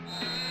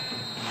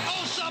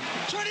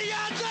20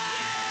 yards out!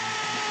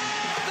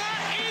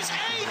 That is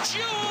a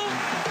jewel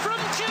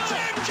from Jewel.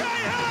 Tim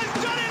Cahill's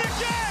done it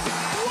again!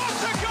 What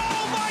a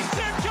goal by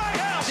Tim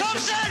Cahill!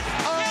 Thompson!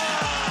 Oh,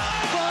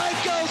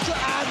 5 goals to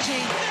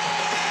Archie.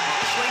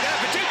 Swing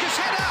out,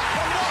 Paducah's header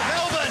from North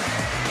Melbourne.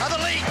 Are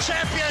the league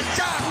champions.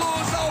 Can't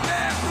lose, old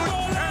man.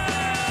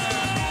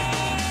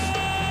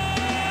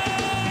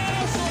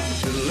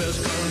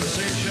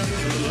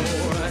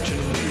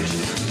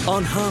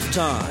 On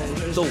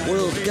halftime, the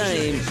World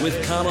Game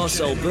with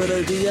Carlos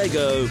Alberto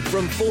Diego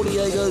from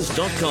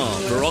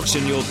ForDiegos.com. For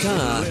auction your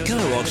car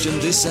auction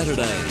this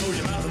Saturday.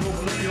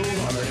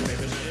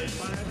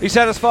 He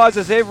satisfies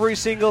us every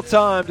single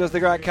time, does the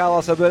great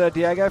Carlos Alberto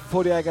Diego,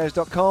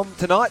 ForDiegos.com.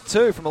 Tonight,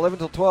 too, from 11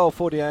 till 12,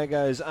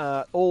 ForDiegos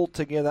are all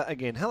together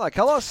again. Hello,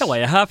 Carlos.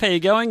 Hello, Huff. How are you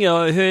going?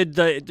 I heard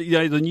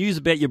the news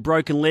about your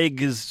broken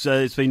leg has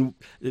it's been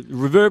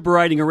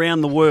reverberating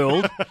around the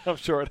world. I'm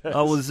sure it has.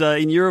 I was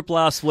in Europe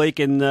last week,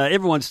 and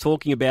everyone's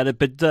talking about it.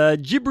 But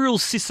Djibril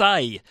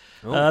Cissé,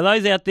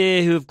 those out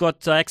there who have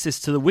got access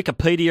to the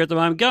Wikipedia at the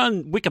moment, go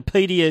on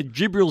Wikipedia.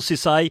 Djibril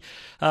Cissé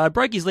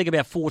broke his leg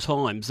about 4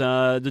 times.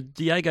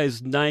 The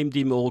Diego's named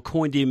him or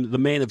coined him the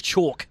man of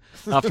chalk.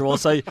 After all,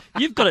 so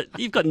you've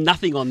got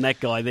nothing on that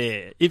guy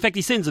there. In fact,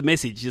 he sends a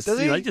message. Just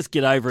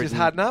get over it. Just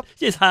harden up.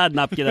 Just harden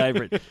up. Get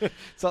over it.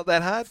 It's not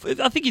that hard.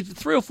 I think he's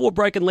 3 or 4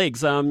 broken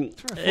legs. And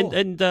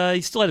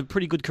he still had a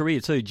pretty good career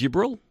too,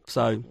 Djibril.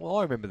 So well,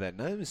 I remember that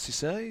name,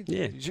 Cissé.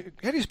 Yeah.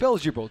 How do you spell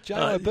Djibril?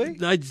 J-O-B?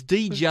 No, it's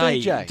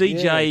DJ.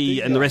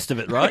 DJ And the rest of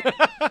it, right?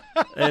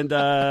 And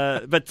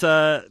but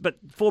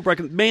 4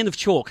 broken. Man of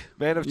chalk.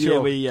 Man of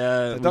chalk.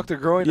 Yeah, Dr.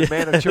 Groin, the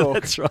man of chalk.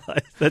 That's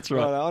right. That's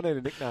right. I need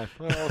a nickname.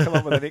 I'll come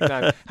up with a nickname.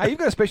 Hey, you've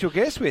got a special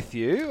guest with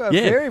you.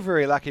 Very,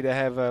 very lucky to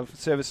have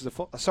services of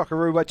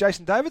Socceroo,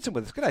 Jason Davidson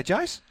with us. G'day,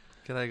 Jace.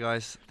 G'day,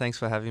 guys. Thanks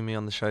for having me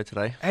on the show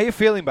today. How you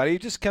feeling, buddy? You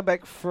just come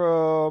back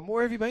from...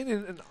 Where have you been?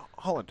 In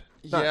Holland?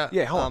 No,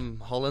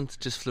 Holland. Holland.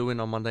 Just flew in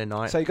on Monday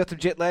night. So you got some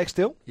jet lag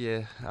still?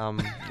 Yeah,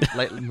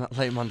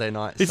 late Monday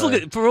night. It's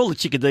for all the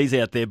chickadees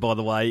out there, by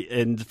the way,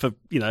 and for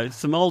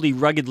some oldie,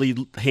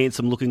 ruggedly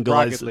handsome-looking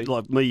guys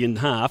like me and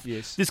Half.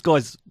 Yes. This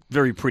guy's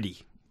very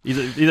pretty.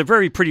 He's a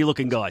very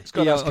pretty-looking guy. I've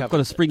got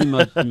a spring in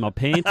my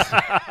pants.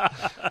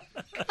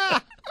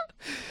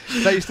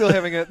 So you're still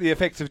having the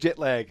effects of jet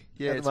lag?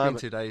 Yeah, it's been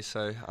 2 days.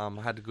 So I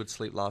had a good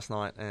sleep last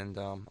night and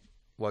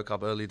woke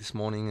up early this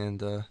morning.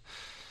 And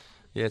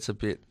yeah, it's a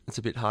bit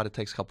hard. It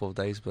takes a couple of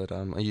days, but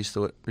I'm used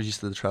to it. I'm used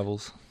to the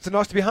travels. Is it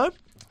nice to be home?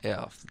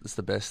 Yeah, it's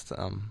the best.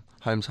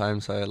 Home's home,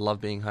 so I love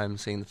being home,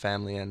 seeing the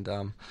family,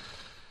 and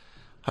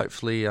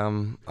hopefully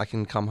I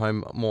can come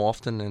home more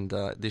often. And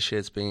this year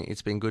it's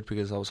been good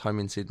because I was home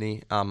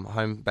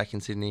back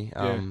in Sydney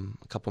a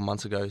couple of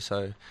months ago.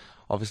 So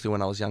obviously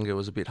when I was younger it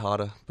was a bit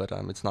harder, but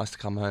it's nice to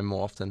come home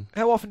more often.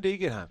 How often do you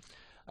get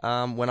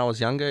home? When I was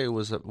younger it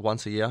was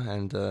once a year,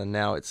 and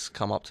now it's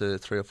come up to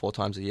 3 or 4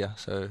 times a year.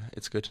 So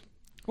it's good.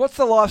 What's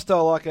the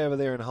lifestyle like over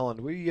there in Holland?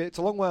 It's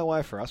a long way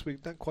away for us. We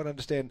don't quite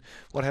understand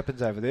what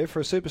happens over there. For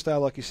a superstar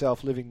like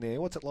yourself living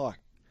there, what's it like?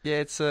 Yeah,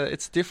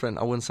 it's different.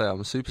 I wouldn't say I'm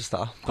a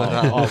superstar, but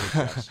I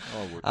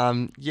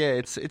would. Yeah,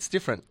 it's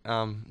different.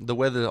 The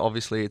weather,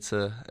 obviously, it's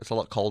a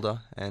lot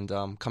colder, and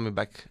coming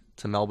back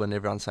to Melbourne,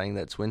 everyone's saying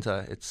that it's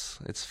winter.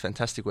 It's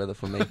fantastic weather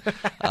for me.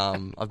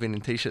 I've been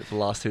in t-shirt for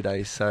the last 2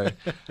 days, so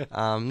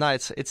no,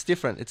 it's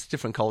different. It's a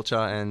different culture,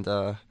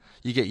 and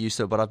you get used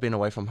to it. But I've been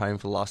away from home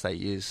for the last 8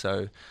 years,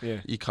 so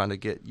you kind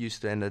of get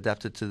used to and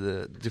adapted to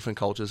the different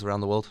cultures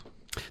around the world.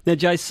 Now,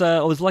 Jace,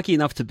 I was lucky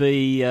enough to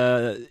be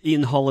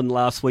in Holland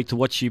last week to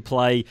watch you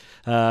play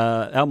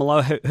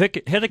Almelo.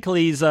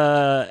 Heracles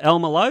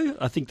Almelo,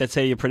 I think that's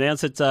how you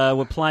pronounce it,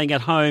 were playing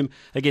at home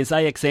against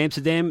Ajax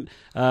Amsterdam.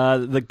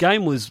 The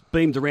game was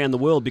beamed around the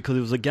world because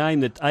it was a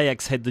game that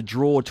Ajax had the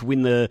draw to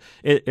win the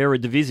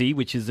Eredivisie,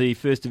 which is the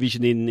first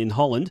division in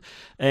Holland.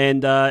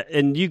 And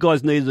you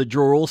guys needed a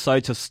draw also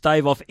to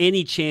stave off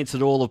any chance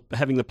at all of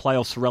having the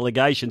playoffs for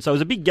relegation. So it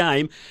was a big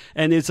game,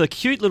 and there's a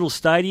cute little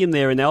stadium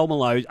there in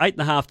Almelo,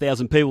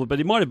 8,500 people, but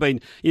it might have been,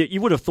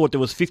 you would have thought there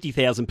was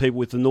 50,000 people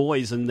with the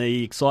noise and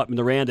the excitement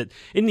around it.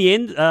 In the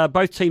end,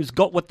 both teams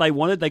got what they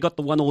wanted. They got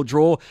the 1-1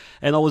 draw,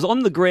 and I was on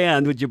the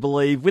ground, would you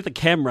believe, with a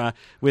camera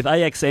with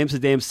Ajax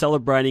Amsterdam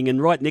celebrating,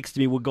 and right next to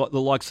me we got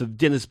the likes of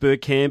Dennis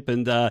Bergkamp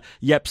and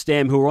Jaap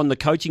Stam, who were on the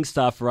coaching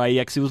staff for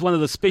Ajax. It was one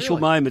of the special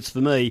moments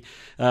for me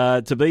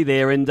to be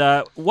there, and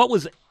what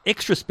was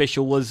extra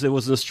special was there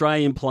was an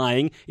Australian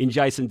playing in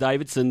Jason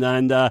Davidson,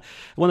 and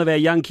one of our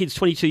young kids,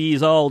 22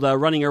 years old,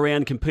 running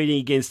around competing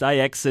against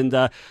Ajax,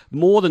 and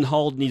more than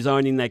holding his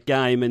own in that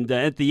game. And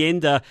at the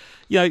end,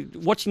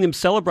 watching them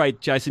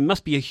celebrate, Jason,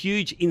 must be a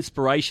huge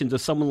inspiration to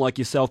someone like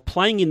yourself,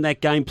 playing in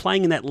that game,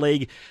 playing in that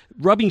league,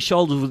 rubbing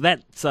shoulders with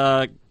that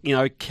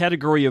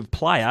category of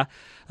player.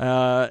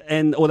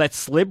 Or that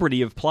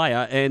celebrity of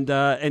player,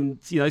 and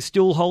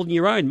still holding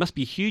your own. Must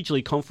be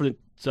hugely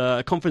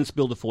confidence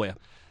builder for you.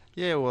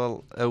 Yeah,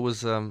 well, it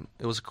was a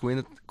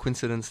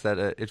coincidence that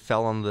it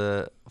fell on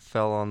the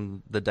fell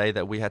on the day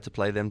that we had to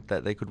play them,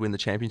 that they could win the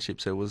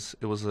championship. So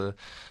it was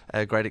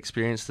a great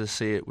experience to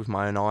see it with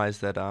my own eyes.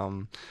 That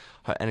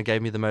and it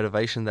gave me the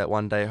motivation that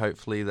one day,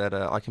 hopefully, that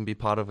I can be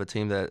part of a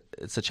team that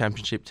it's a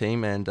championship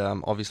team, and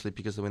obviously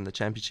because they win the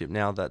championship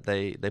now, that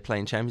they play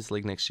in Champions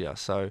League next year.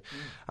 So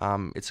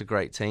it's a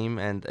great team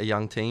and a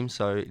young team.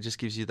 So it just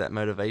gives you that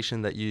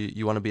motivation that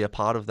you want to be a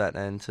part of that,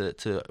 and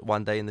to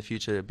one day in the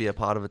future be a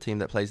part of a team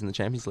that plays in the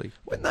Champions League.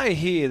 When they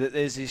hear that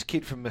there's this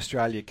kid from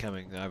Australia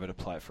coming over to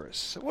play for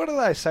us, what do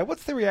they say?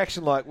 What's the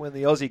reaction like when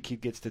the Aussie kid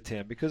gets to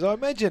town? Because I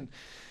imagine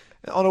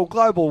on a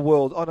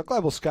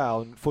global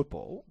scale in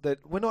football, that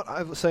we're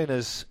not seen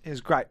as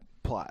great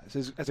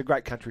players, as a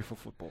great country for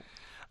football.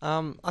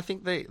 I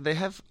think they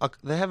have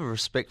a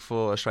respect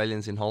for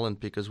Australians in Holland,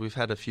 because we've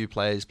had a few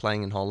players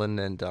playing in Holland,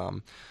 and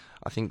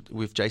I think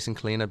with Jason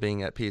Kalina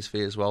being at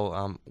PSV as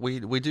well,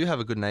 we do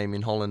have a good name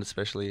in Holland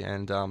especially,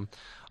 and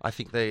I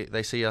think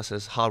they see us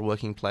as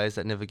hard-working players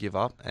that never give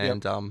up,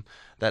 and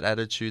that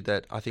attitude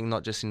that I think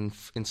not just in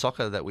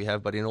soccer that we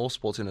have, but in all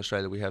sports in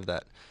Australia we have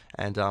that,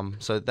 and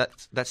so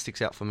that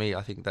sticks out for me.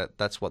 I think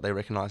that's what they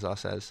recognise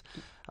us as,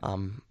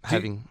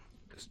 having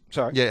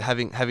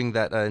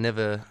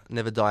that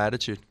never die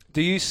attitude.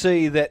 Do you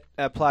see that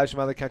players from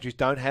other countries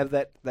don't have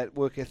that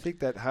work ethic,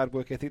 that hard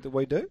work ethic that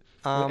we do?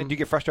 And do you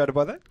get frustrated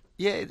by that?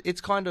 Yeah,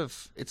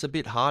 it's a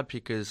bit hard,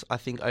 because I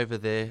think over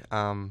there,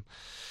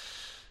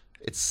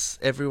 it's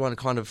everyone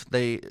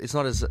it's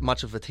not as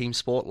much of a team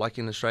sport like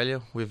in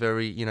Australia. We're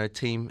very,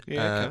 team.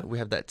 Yeah, okay. We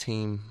have that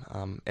team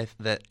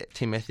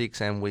team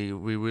ethics, and we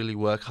really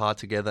work hard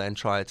together and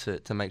try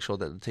to make sure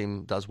that the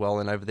team does well.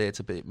 And over there, it's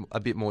a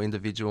bit more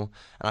individual,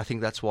 and I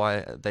think that's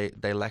why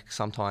they lack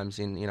sometimes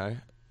in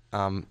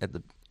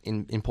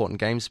in important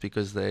games,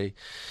 because they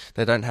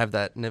don't have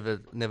that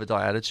never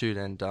die attitude,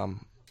 and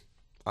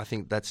I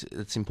think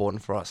it's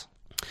important for us.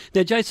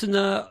 Now, Jason,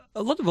 a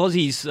lot of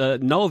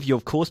Aussies know of you,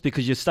 of course,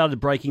 because you started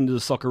breaking into the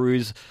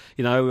Socceroos,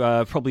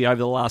 probably over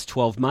the last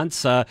 12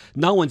 months.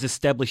 No one's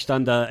established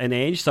under an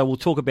Ange, so we'll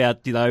talk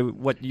about,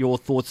 what your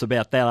thoughts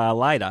about that are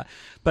later.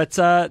 But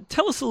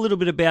tell us a little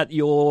bit about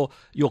your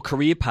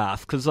career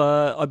path, because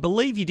I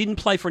believe you didn't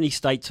play for any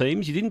state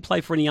teams, you didn't play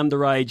for any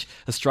underage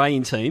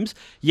Australian teams,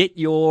 yet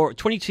you're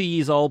 22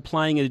 years old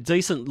playing in a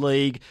decent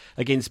league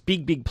against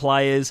big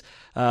players.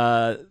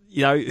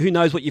 Who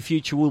knows what your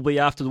future will be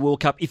after the World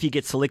Cup if you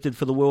get selected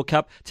for the World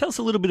Cup. Tell us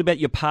a little bit about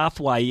your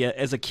pathway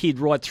as a kid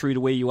right through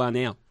to where you are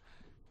now.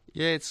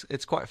 Yeah,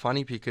 it's quite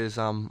funny, because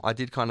I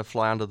did kind of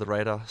fly under the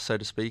radar, so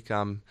to speak,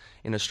 in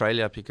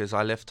Australia, because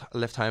I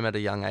left home at a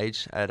young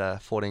age,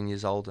 at 14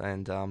 years old,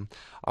 and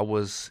I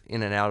was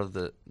in and out of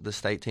the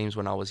state teams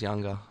when I was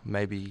younger.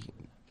 Maybe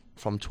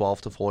from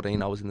 12 to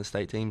 14 I was in the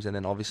state teams, and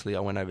then obviously I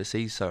went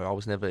overseas, so I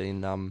was never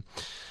in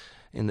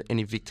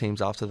any Vic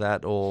teams after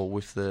that, or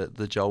with the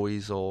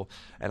Joeys,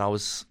 and I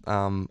was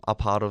a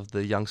part of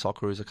the young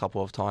Socceroos a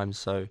couple of times.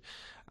 So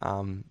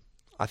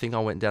I think I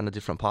went down a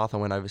different path. I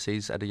went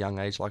overseas at a young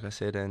age, like I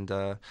said, and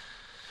it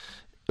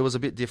was a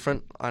bit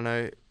different. I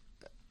know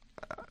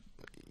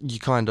you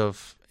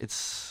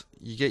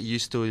get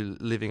used to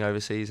living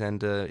overseas,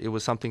 and it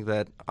was something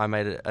that I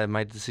made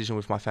a decision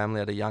with my family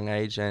at a young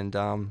age, and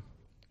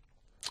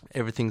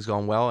everything's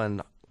gone well.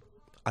 And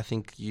I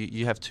think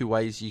you have two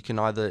ways. You can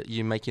either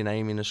you make your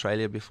name in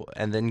Australia before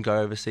and then go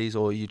overseas,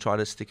 or you try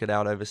to stick it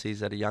out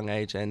overseas at a young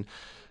age and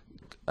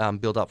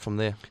build up from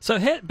there. So,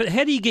 how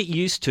do you get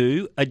used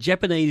to a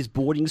Japanese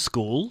boarding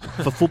school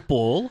for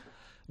football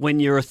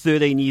when you're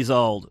 13 years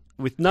old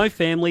with no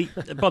family?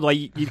 By the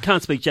way, you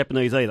can't speak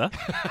Japanese either.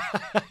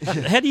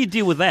 How do you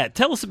deal with that?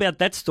 Tell us about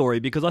that story,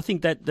 because I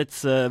think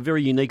that's a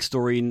very unique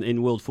story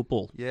in world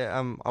football.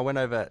 Yeah, I went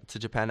over to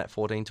Japan at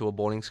 14 to a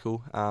boarding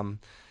school.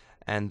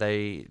 And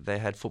they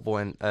had football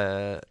and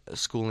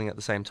schooling at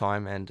the same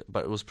time,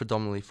 but it was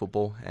predominantly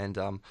football. And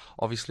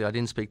obviously I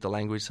didn't speak the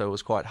language, so it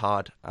was quite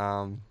hard.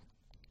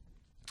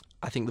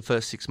 I think the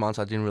first 6 months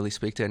I didn't really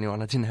speak to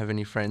anyone. I didn't have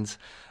any friends,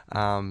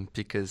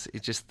 because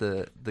it's just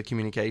the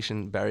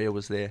communication barrier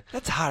was there.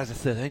 That's hard as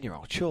a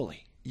 13-year-old,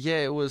 surely.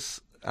 Yeah, it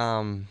was.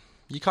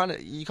 You kind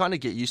of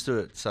get used to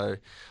it. So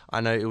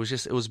I know it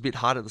was a bit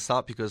hard at the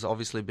start, because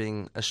obviously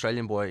being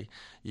Australian boy,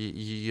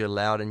 you're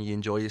loud and you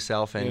enjoy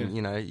yourself, and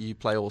you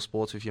play all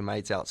sports with your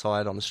mates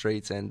outside on the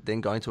streets, and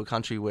then going to a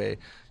country where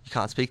you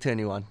can't speak to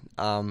anyone,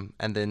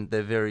 and then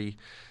they're very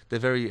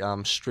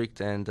strict,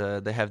 and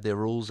they have their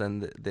rules,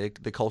 and their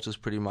culture's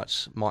pretty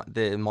much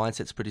their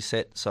mindset's pretty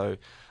set. So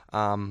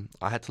I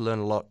had to learn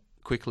a lot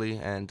quickly,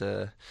 and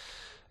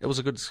it was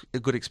a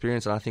good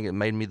experience, and I think it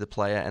made me the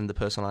player and the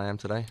person I am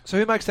today. So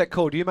who makes that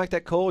call? Do you make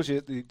that call?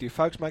 Do your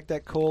folks make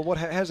that call?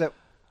 How's that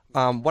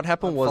What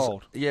happened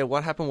unfold?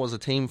 what happened was a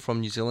team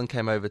from New Zealand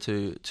came over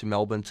to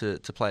Melbourne to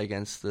play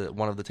against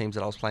one of the teams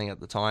that I was playing at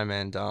the time,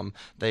 and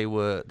they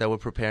were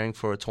preparing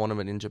for a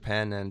tournament in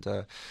Japan, and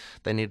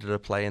they needed to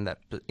play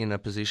in a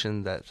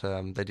position that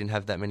they didn't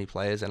have that many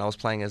players, and I was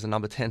playing as a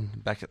number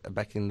 10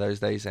 back in those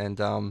days, and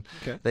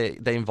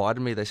they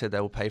invited me. They said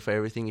they will pay for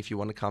everything if you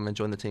want to come and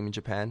join the team in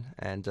Japan,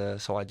 and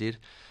so I did.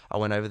 I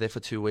went over there for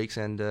 2 weeks,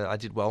 and I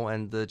did well,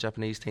 and the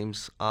Japanese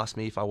teams asked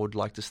me if I would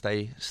like to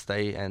stay,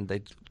 and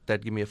they'd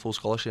give me a full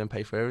scholarship and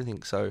pay for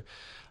everything. So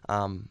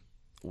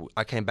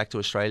I came back to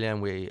Australia,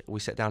 and we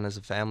sat down as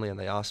a family, and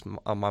they asked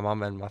my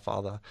mum and my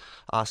father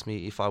asked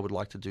me if I would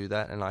like to do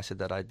that, and I said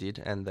that I did,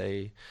 and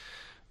they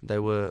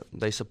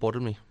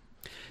supported me.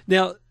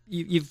 Now,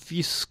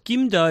 you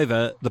skimmed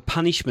over the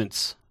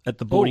punishments at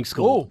the boarding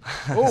school.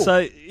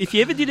 So if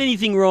you ever did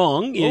anything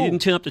wrong, you didn't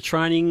turn up to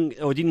training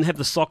or didn't have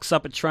the socks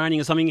up at training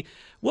or something,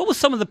 what were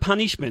some of the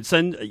punishments?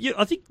 And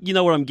I think you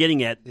know what I'm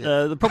getting at.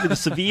 Probably the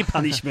severe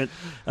punishment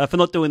for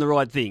not doing the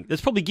right thing.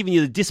 That's probably giving you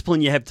the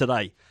discipline you have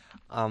today.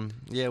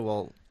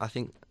 Well, I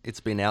think it's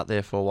been out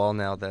there for a while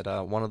now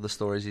that one of the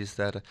stories is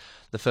that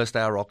the first day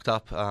I rocked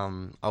up,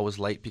 I was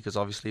late because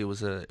obviously it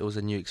was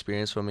a new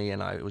experience for me,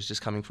 and I was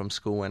just coming from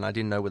school, and I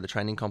didn't know where the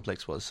training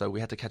complex was, so we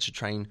had to catch a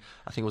train.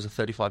 I think it was a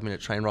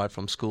 35-minute train ride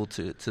from school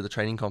to the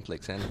training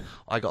complex, and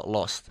I got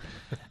lost,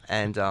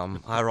 and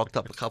I rocked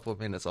up a couple of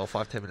minutes or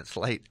 5-10 minutes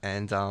late,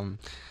 and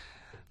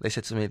they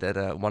said to me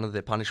that one of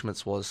their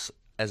punishments was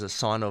as a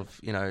sign of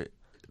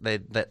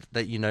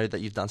that you know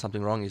that you've done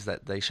something wrong is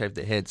that they shave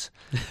their heads.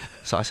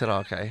 So I said, oh,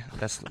 okay,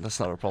 that's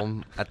not a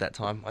problem at that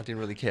time. I didn't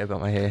really care about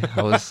my hair.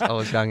 I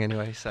was young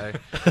anyway, so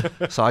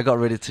I got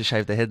ready to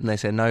shave their head, and they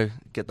said, no,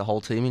 get the whole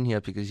team in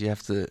here because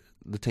the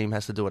team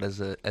has to do it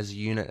as a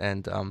unit,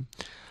 and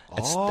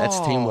that's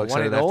teamwork.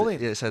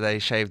 So they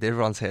shaved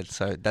everyone's head.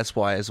 So that's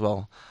why as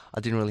well. I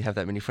didn't really have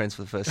that many friends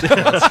for the first 6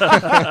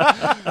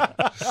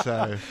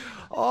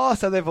 months.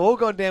 So they've all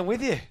gone down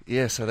with you.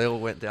 Yeah, so they all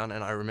went down,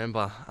 and I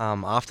remember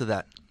after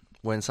that,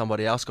 when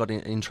somebody else got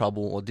in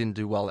trouble or didn't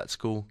do well at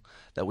school,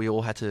 that we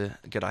all had to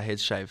get our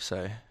heads shaved.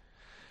 So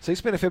you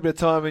spent a fair bit of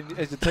time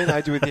as a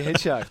teenager with your head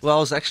shaved. Well, I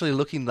was actually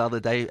looking the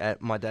other day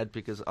at my dad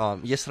because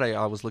yesterday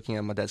I was looking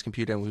at my dad's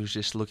computer, and we was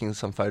just looking at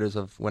some photos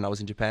of when I was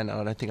in Japan, and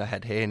I don't think I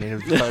had hair in any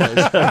of the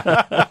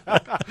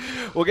photos.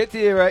 We'll get to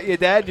your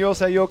dad and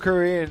also your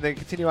career and the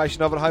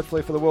continuation of it,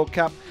 hopefully for the World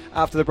Cup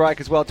after the break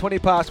as well.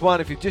 1:20.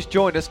 If you've just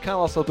joined us,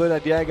 Carlos Alberto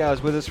Diego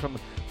is with us from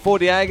Four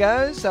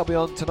Diegos. They'll be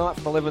on tonight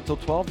from 11 till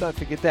 12. Don't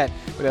forget that.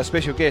 But our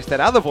special guest, that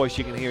other voice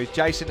you can hear, is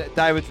Jason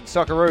Davidson,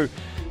 Socceroo,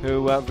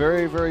 who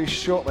very, very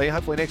shortly,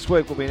 hopefully next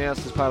week, will be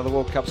announced as part of the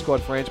World Cup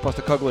squad for Ange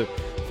Postecoglou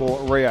for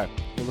Rio.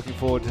 We're looking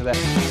forward to that.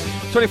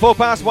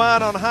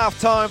 1:24 on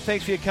half-time.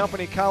 Thanks for your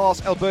company.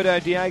 Carlos Alberto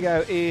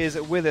Diego is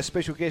with us.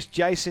 Special guest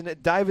Jason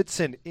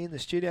Davidson in the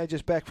studio,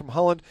 just back from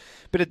Holland.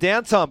 Bit of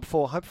downtime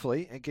before,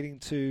 hopefully, getting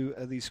to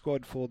the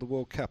squad for the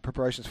World Cup,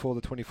 preparations for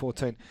the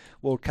 2014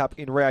 World Cup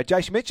in Rio.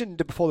 Jason, you mentioned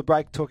before the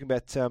break, talking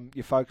about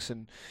your folks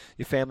and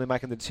your family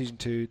making the decision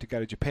to go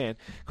to Japan.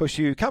 Of course,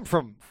 you come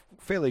from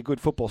fairly good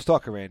football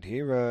stock around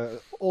here.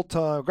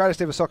 All-time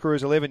greatest ever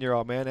Socceroos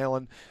 11-year-old man,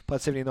 Alan, played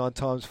 79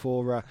 times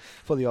for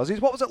the Aussies.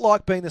 What was it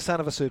like being the son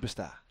of a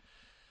superstar?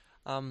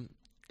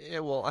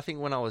 Well, I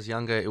think when I was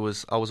younger, I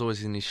was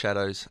always in his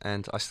shadows,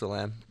 and I still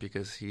am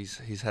because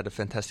he's had a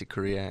fantastic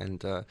career,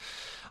 and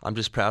I'm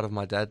just proud of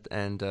my dad.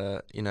 And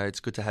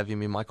it's good to have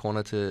him in my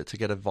corner to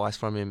get advice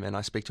from him, and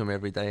I speak to him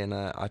every day, and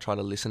I try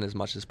to listen as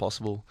much as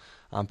possible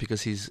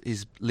because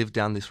he's lived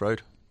down this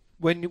road.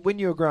 When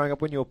you were growing up,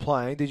 when you were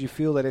playing, did you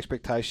feel that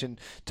expectation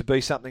to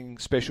be something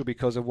special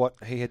because of what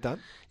he had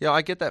done? Yeah,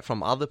 I get that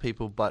from other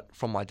people, but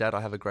from my dad,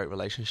 I have a great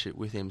relationship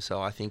with him.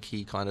 So I think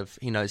he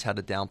knows how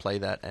to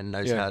downplay that and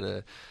knows how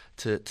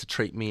to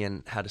treat me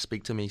and how to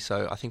speak to me.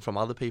 So I think from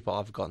other people,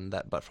 I've gotten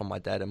that, but from my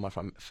dad and my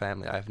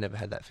family, I've never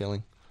had that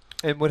feeling.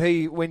 And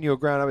when you were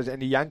growing up as a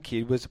young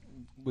kid, was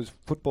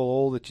football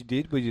all that you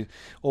did? Were you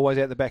always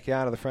out in the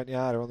backyard or the front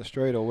yard or on the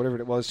street or whatever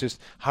it was, just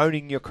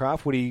honing your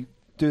craft? Would he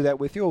do that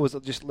with you, or was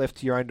it just left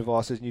to your own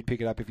devices and you'd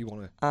pick it up if you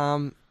wanted?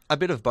 A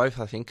bit of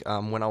both, I think.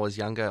 When I was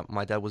younger,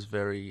 my dad was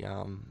very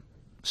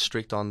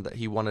strict on that.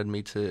 He wanted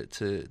me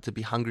to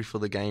be hungry for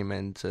the game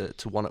and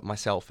to want it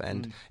myself.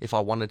 And if I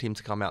wanted him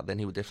to come out, then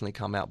he would definitely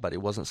come out. But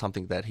it wasn't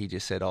something that he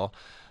just said, "Oh,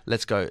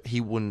 let's go." He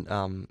wouldn't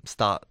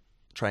start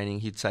training.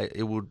 He'd say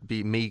it would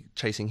be me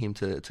chasing him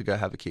to go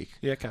have a kick.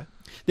 Yeah, okay.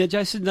 Now,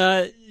 Jason,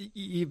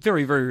 you're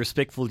very, very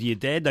respectful to your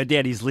dad. No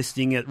doubt he's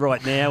listening it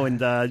right now and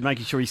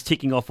making sure he's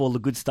ticking off all the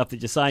good stuff that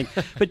you're saying.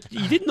 But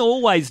you didn't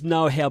always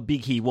know how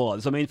big he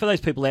was. I mean, for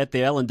those people out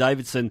there, Alan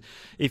Davidson,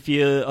 I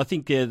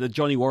think the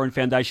Johnny Warren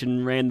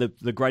Foundation ran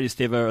the greatest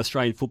ever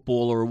Australian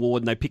footballer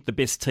award, and they picked the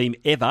best team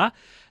ever.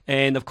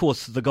 And, of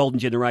course, the golden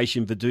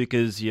generation,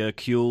 Vidukas, your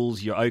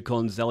Kuhls, your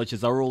Ocons,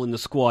 Zeliches, are all in the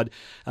squad.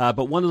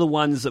 But one of the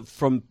ones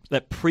from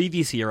that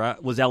previous era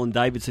was Alan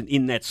Davidson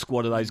in that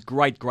squad of those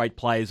great, great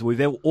players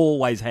we've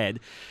always had.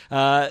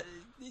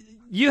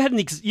 You had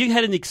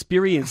an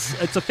experience.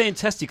 It's a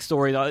fantastic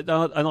story, and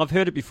I've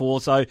heard it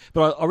before.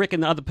 But I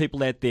reckon other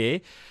people out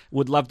there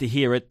would love to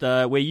hear it.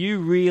 Where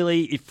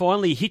it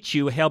finally hit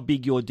you how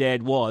big your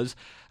dad was,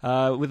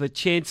 with a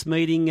chance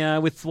meeting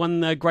with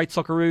one great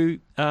Socceroo.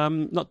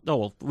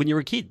 When you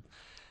were a kid.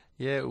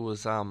 Yeah, it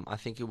was. I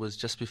think it was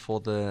just before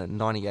the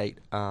 '98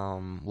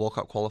 World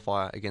Cup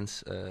qualifier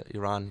against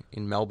Iran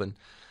in Melbourne.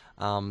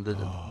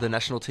 The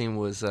national team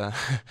was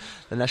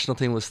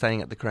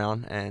staying at the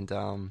Crown,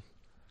 and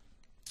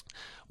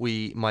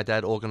my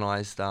dad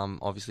organised.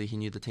 Obviously, he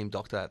knew the team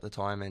doctor at the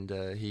time,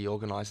 and he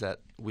organised that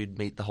we'd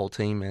meet the whole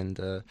team, and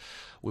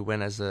we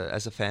went as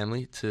a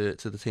family to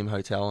the team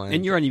hotel.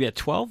 And you're only about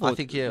 12? I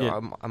think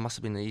I must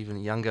have been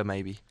even younger,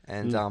 maybe,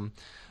 and.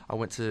 I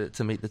went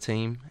to meet the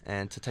team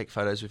and to take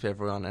photos with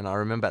everyone. And I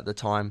remember at the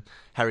time,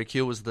 Harry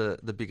Kewell was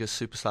the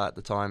biggest superstar at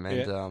the time.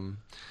 And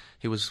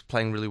he was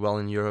playing really well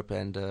in Europe,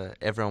 and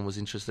everyone was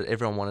interested.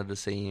 Everyone wanted to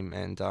see him.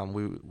 And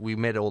we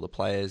met all the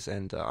players.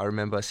 And I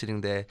remember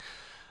sitting there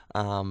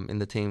in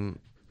the team,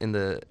 in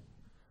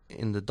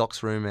the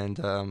docs room,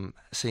 and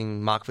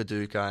seeing Mark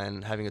Viduka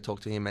and having a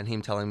talk to him, and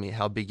him telling me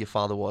how big your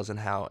father was and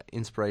how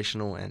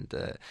inspirational.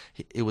 And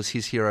it was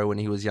his hero when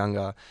he was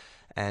younger.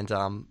 And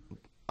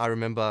I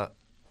remember...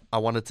 I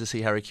wanted to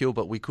see Harry Kewell,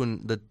 but we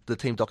couldn't. The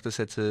team doctor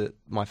said to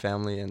my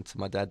family and to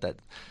my dad that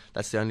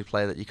that's the only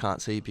player that you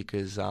can't see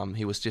because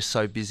he was just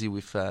so busy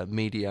with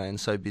media and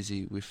so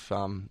busy with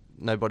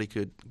nobody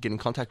could get in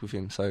contact with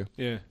him. So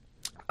we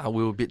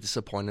were a bit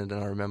disappointed,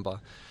 and I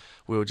remember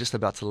we were just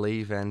about to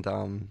leave, and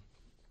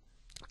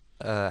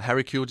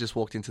Harry Kewell just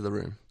walked into the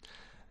room,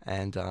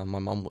 and I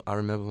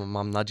remember my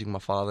mum nudging my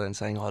father and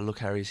saying, "Oh, look,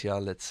 Harry's here.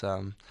 Let's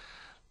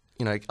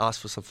ask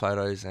for some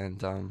photos."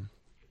 And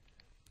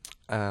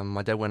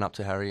my dad went up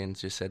to Harry and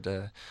just said,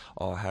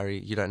 "Oh, Harry,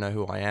 you don't know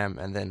who I am."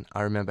 And then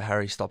I remember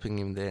Harry stopping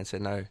him there and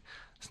said, "No,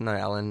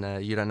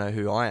 Alan, you don't know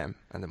who I am."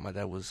 And then my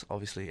dad was,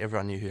 obviously,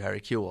 everyone knew who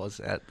Harry Kewell was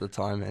at the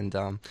time.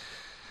 And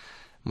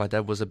my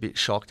dad was a bit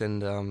shocked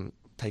and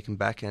taken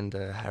back. And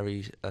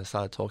Harry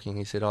started talking.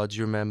 He said, "Oh, do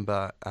you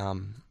remember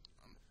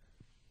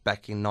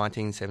back in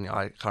 1970,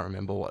 I can't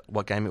remember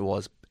what game it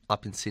was,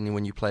 up in Sydney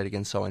when you played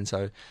against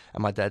so-and-so?"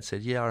 And my dad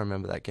said, "Yeah, I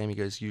remember that game." He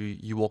goes,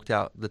 you walked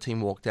out, the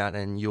team walked out,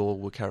 and you all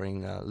were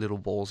carrying little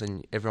balls,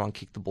 and everyone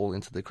kicked the ball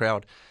into the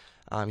crowd.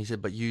 He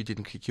said, "But you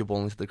didn't kick your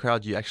ball into the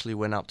crowd. You actually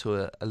went up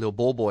to a little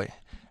ball boy,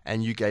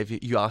 and you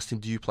asked him,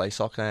 'Do you play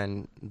soccer?'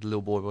 And the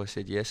little ball boy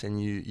said yes,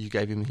 and you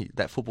gave him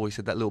that football." He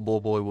said, "That little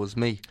ball boy was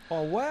me."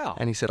 Oh, wow.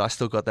 And he said, "I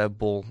still got that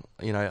ball.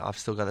 I've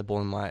still got that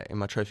ball in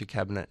my trophy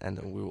cabinet."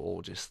 And we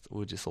were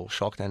just all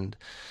shocked. And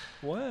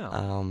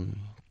wow.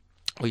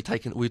 We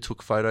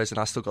took photos, and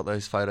I still got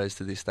those photos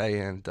to this day.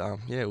 And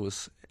it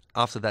was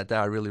after that day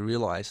I really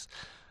realised,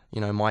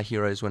 my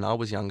heroes when I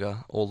was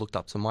younger all looked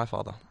up to my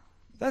father.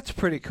 That's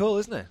pretty cool,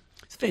 isn't it?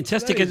 It's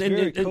fantastic. That is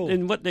very cool.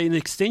 And what an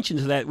extension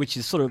to that, which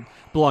is sort of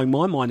blowing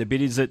my mind a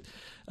bit, is that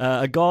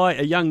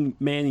a young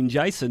man in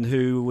Jason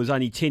who was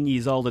only 10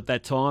 years old at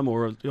that time,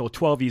 or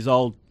 12 years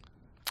old,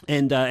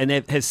 and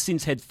has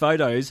since had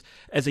photos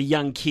as a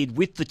young kid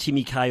with the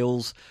Timmy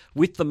Cahills,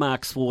 with the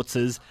Mark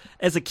Schwartzes,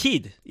 as a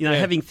kid,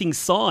 having things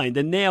signed,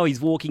 and now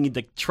he's walking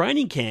into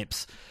training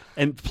camps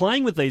and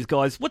playing with these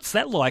guys. What's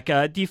that like?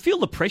 Do you feel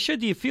the pressure?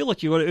 Do you feel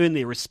like you want to earn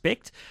their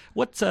respect?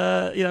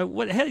 How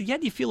do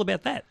you feel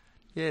about that?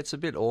 Yeah, it's a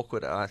bit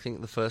awkward. I think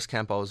the first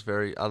camp I was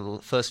the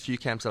first few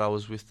camps that I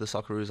was with the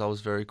Socceroos, I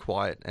was very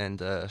quiet and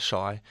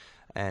shy.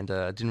 And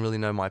didn't really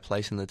know my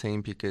place in the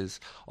team because,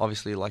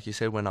 obviously, like you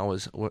said, when I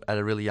was at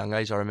a really young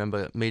age, I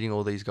remember meeting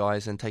all these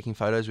guys and taking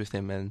photos with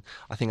them. And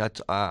I think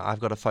I've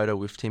got a photo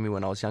with Timmy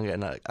when I was younger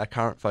and a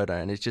current photo.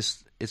 And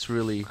it's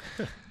really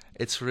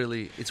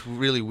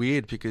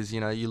weird because,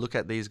 you look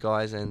at these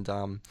guys and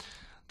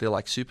they're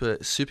like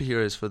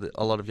superheroes for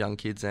a lot of young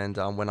kids. And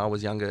when I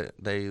was younger,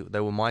 they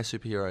were my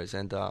superheroes.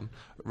 And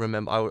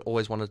remember, I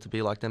always wanted to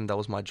be like them. That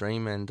was my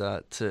dream. And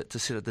to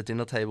sit at the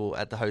dinner table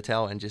at the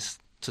hotel and just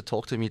to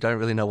talk to them, you don't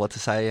really know what to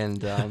say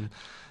and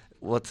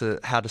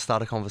how to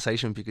start a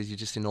conversation because you're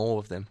just in awe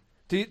of them.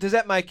 Does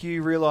that make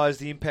you realise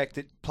the impact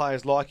that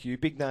players like you,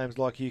 big names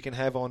like you, can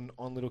have on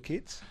little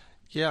kids?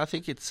 Yeah, I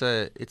think it's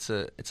a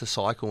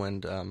cycle,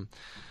 and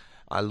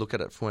I look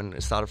at it when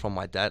it started from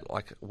my dad.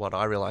 Like what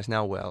I realise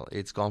now, well,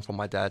 it's gone from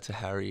my dad to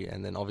Harry,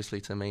 and then obviously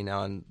to me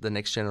now, and the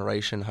next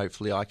generation.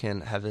 Hopefully, I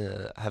can have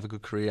a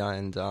good career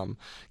and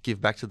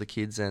give back to the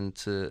kids and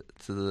to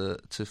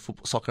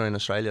soccer in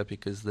Australia,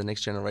 because the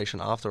next generation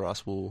after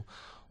us it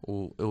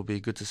will be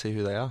good to see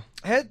who they are.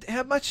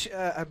 How much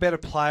a better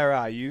player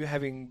are you,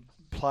 having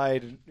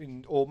played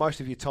in most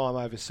of your time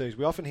overseas?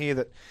 We often hear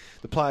that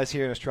the players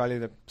here in Australia,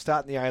 they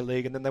start in the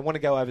A-League and then they want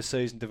to go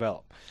overseas and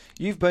develop.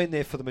 You've been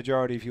there for the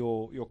majority of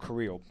your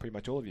career, or pretty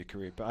much all of your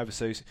career, but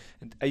overseas.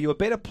 And are you a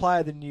better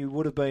player than you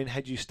would have been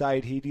had you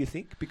stayed here, do you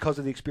think, because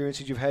of the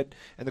experiences you've had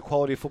and the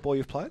quality of football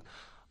you've played?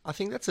 I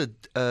think that's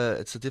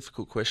it's a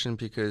difficult question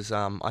because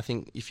I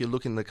think if you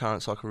look in the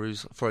current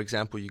Socceroos, for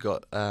example, you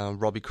got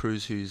Robbie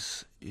Cruz,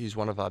 who's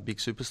one of our big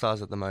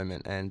superstars at the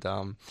moment, and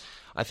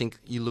I think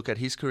you look at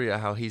his career,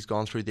 how he's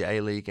gone through the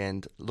A-League,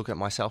 and look at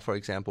myself, for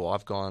example,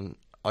 I've gone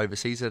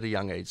overseas at a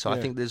young age. So I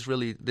think there's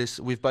really this.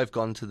 We've both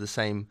gone to the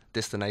same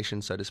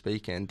destination, so to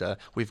speak, and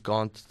we've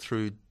gone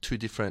through two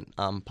different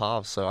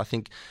paths. So I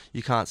think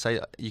you can't say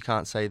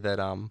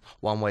that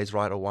one way's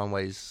right or one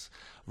way's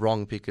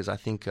wrong, because I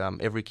think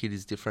every kid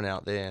is different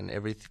out there, and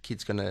every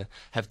kid's going to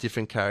have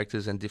different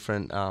characters and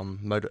different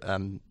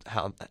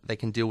how they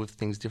can deal with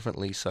things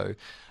differently. So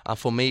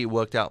for me, it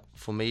worked out.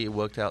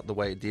 The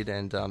way it did,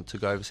 and to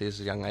go overseas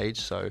at a young age.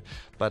 So,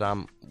 but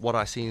what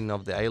I've seen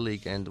of the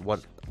A-League and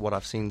what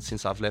I've seen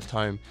since I've left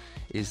home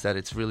is that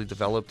it's really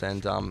developed,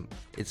 and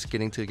it's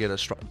getting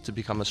to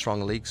become a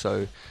strong league.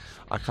 So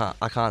I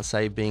can't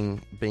say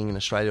being in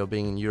Australia or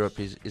being in Europe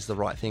is the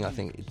right thing. I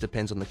think it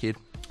depends on the kid.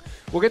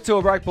 We'll get to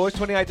a break, boys.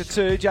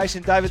 28-2.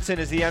 Jason Davidson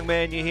is the young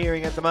man you're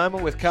hearing at the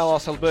moment with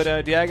Carlos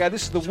Alberto Diego.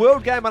 This is the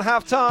World Game on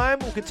half-time.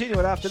 We'll continue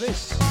it after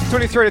this.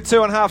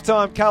 23-2 on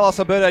half-time. Carlos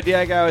Alberto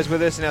Diego is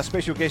with us, and our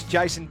special guest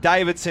Jason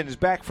Davidson is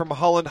back from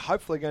Holland,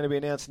 hopefully going to be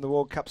announcing the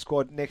World Cup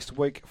squad next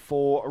week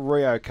for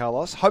Rio,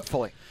 Carlos.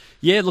 Hopefully.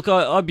 Yeah, look,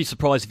 I'd be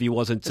surprised if he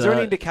wasn't. Is there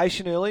any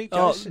indication early,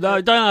 Jace?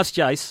 No, don't ask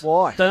Jace.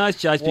 Why? Don't ask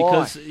Jace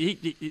Why? because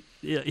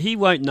he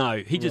won't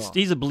know.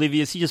 He's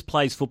oblivious. He just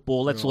plays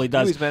football. That's all he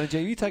does. Who's manager?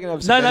 Are you taking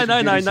over? No,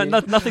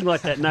 nothing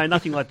like that. No,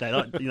 nothing like that.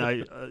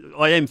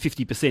 I am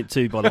 50%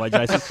 too, by the way,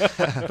 Jason.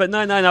 But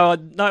no.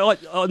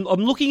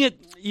 I'm looking at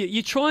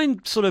you. Try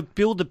and sort of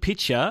build a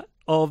picture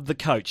of the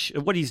coach,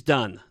 of what he's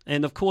done,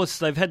 and of course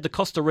they've had the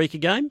Costa Rica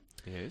game.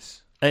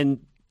 Yes.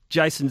 And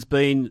Jason's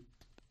been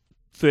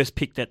first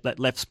picked at that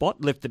left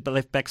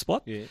back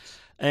spot, yes,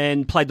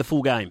 and played the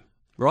full game,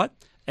 right?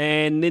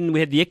 And then we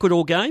had the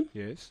Ecuador game,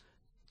 yes,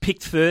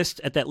 picked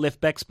first at that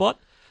left back spot.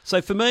 So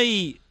for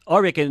me, I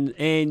reckon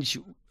Ange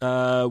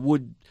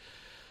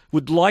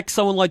would like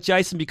someone like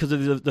Jason because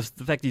of the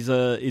fact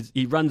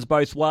he runs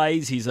both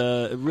ways. He's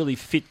a really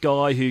fit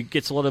guy who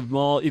gets a lot of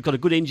miles. He's got a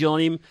good engine on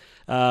him.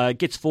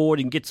 Gets forward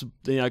and gets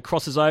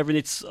crosses over,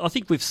 and I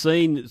think we've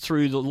seen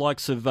through the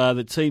likes of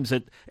the teams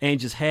that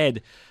Ange has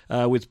had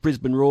with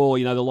Brisbane Roar,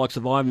 the likes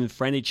of Ivan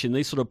Franich and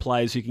these sort of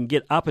players who can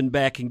get up and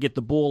back and get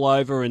the ball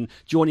over and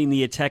joining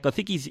the attack. I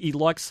think he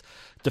likes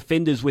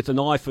defenders with an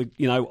eye for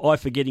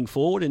getting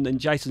forward, and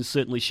Jason's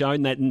certainly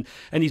shown that, and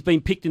he's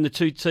been picked in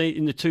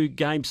the two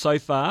games so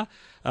far.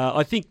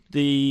 I think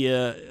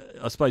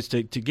I suppose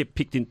to get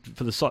picked in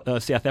for the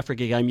South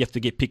Africa game, you have to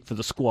get picked for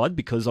the squad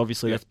because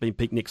obviously that's been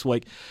picked next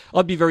week.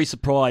 I'd be very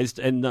surprised,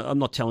 and I'm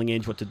not telling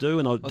Ange what to do,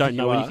 and I don't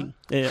know anything.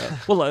 Yeah,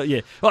 well,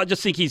 yeah, I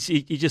just think he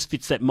just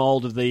fits that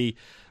mould of the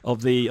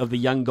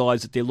young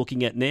guys that they're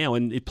looking at now,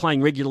 and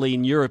playing regularly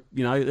in Europe.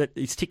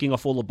 He's ticking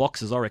off all the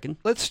boxes, I reckon.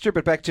 Let's strip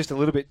it back just a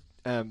little bit,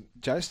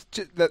 Jace.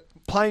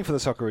 Playing for the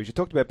Socceroos, you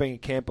talked about being in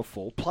camp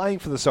before. Playing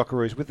for the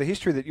Socceroos, with the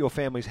history that your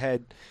family's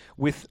had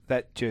with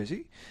that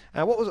jersey,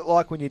 what was it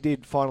like when you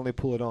did finally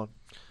pull it on?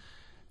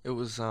 It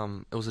was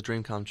a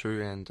dream come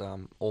true, and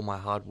all my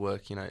hard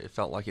work, it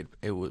felt like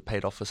it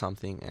paid off for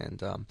something,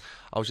 and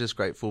I was just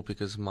grateful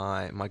because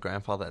my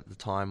grandfather at the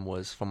time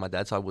from my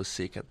dad's side was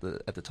sick at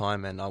the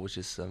time, and I was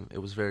just it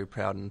was a very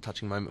proud and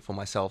touching moment for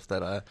myself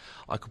that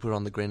I could put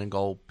on the green and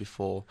gold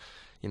before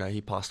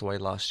he passed away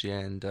last year,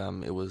 and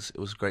it was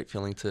a great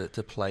feeling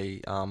to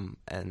play,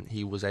 and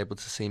he was able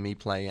to see me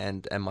play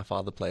and my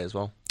father play as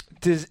well.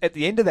 At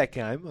the end of that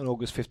game on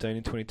August 15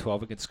 in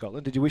 2012 against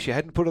Scotland, did you wish you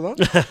hadn't put it on?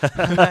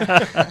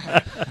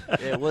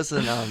 It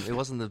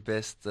wasn't the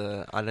best.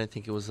 I don't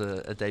think it was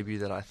a debut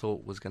that I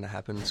thought was going to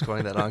happen,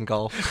 scoring that own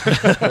goal.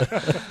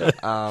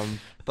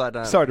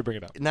 But sorry to bring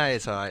it up. No,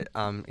 it's all right.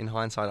 In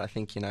hindsight, I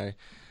think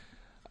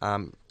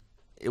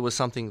it was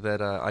something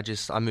that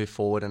I moved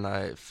forward, and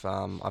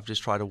I've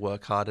just tried to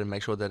work hard and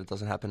make sure that it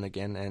doesn't happen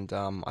again. And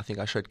I think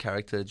I showed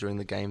character during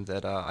the game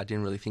that I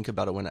didn't really think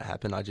about it when it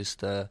happened. I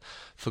just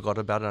forgot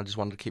about it. I just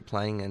wanted to keep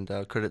playing, and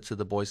credit to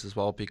the boys as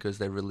well because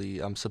they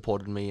really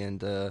supported me and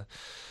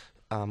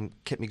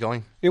kept me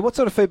going. Yeah, what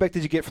sort of feedback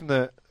did you get from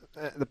the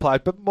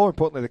players, but more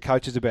importantly the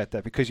coaches about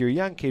that? Because you're a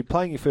young kid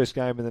playing your first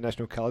game in the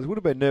national colours, would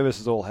have been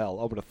nervous as all hell,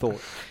 I would have thought.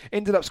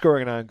 Ended up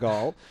scoring an own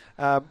goal.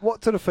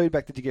 What sort of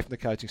feedback did you get from the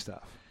coaching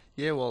staff?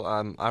 Yeah,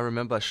 well, I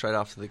remember straight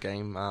after the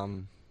game,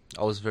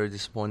 I was very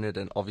disappointed,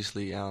 and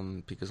obviously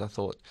because I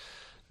thought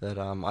that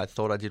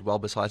I did well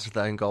besides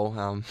the own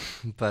goal.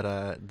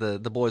 But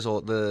the boys,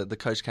 or the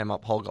coach came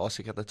up, Holger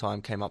Ossick at the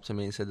time, came up to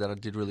me and said that I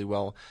did really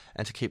well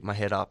and to keep my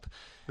head up.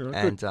 Yeah,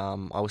 and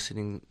I was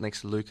sitting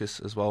next to Lucas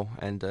as well,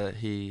 and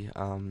he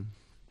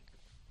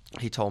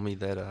he told me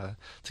that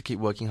to keep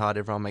working hard,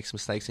 everyone makes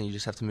mistakes, and you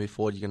just have to move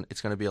forward. It's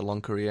going to be a long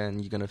career,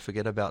 and you're going to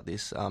forget about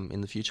this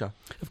in the future.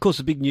 Of course,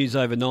 the big news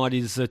overnight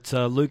is that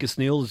Lucas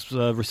Neal has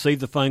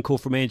received the phone call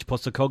from Ange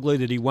Postecoglou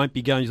that he won't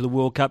be going to the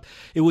World Cup.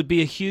 It would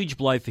be a huge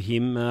blow for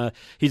him.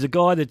 He's a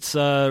guy that's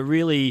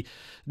really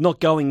not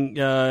going,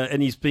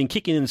 and he's been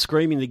kicking and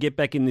screaming to get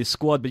back in this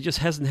squad, but just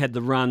hasn't had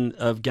the run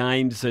of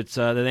games that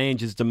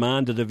Ange has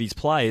demanded of his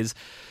players.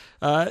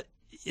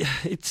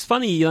 It's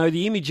funny,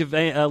 the image of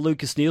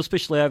Lucas Neal,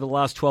 especially over the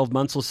last 12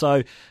 months or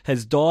so,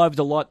 has dived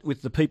a lot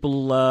with the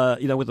people,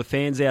 with the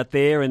fans out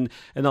there, and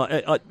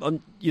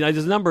I'm,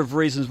 there's a number of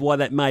reasons why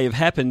that may have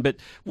happened. But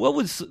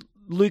what's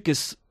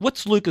Lucas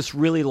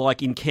really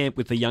like in camp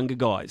with the younger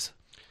guys?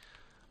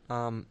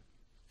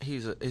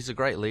 He's a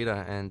great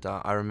leader, and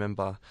I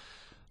remember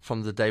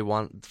from day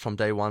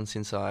one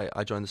since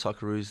I joined the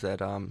Socceroos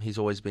that he's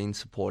always been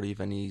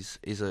supportive, and he's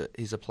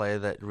a player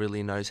that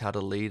really knows how to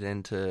lead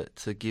and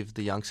to give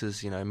the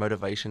youngsters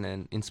motivation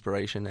and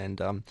inspiration,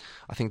 and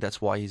I think that's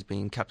why he's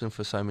been captain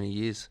for so many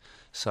years.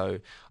 So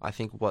I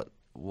think what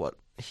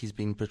he's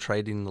been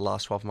portrayed in the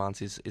last 12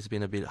 months is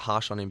been a bit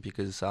harsh on him,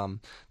 because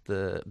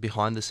the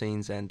behind the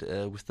scenes and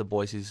with the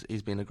boys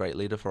he's been a great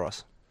leader for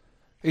us.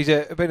 He's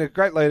been a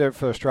great leader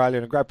for Australia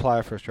and a great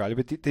player for Australia.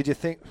 But did you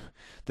think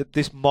that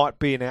this might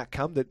be an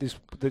outcome, that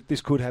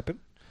this could happen?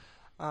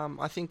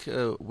 I think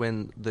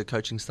when the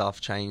coaching staff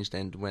changed,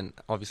 and when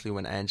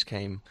Ange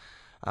came,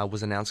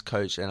 was announced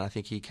coach, and I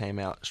think he came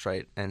out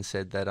straight and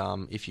said that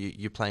if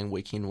you're playing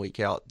week in, week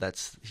out,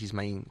 that's his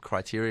main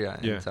criteria.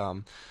 Yeah.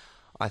 And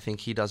I think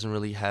he doesn't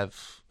really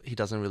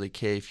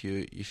care if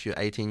you're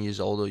 18 years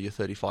old or you're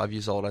 35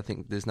 years old. I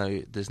think there's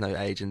no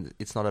age, and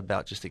it's not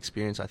about just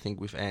experience. I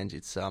think with Ange,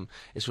 it's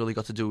really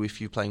got to do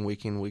with you playing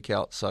week in, week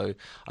out. So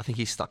I think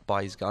he's stuck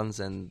by his guns,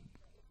 and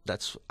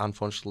that's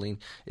unfortunately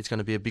it's going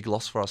to be a big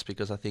loss for us,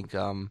 because I think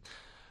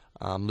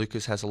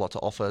Lucas has a lot to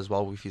offer as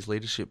well with his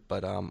leadership.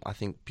 But I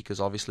think because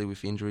obviously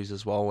with injuries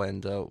as well,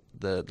 and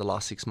the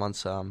last 6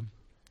 months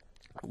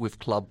with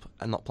club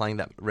and not playing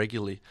that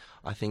regularly,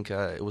 I think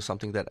it was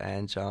something that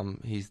Ange,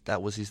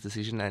 that was his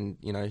decision, and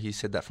he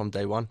said that from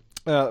day one.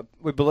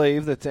 We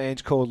believe that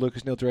Ange called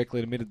Lucas Neal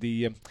directly and admitted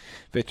the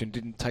veteran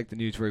didn't take the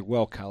news very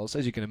well, Carlos.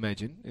 As you can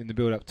imagine, in the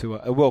build-up to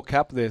a World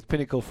Cup, the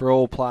pinnacle for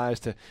all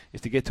players is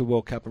to get to a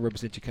World Cup and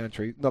represent your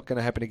country. Not going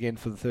to happen again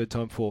for the third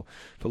time for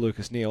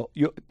Lucas Neal.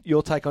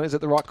 Your take on it, is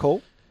it the right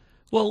call?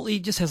 Well, he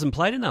just hasn't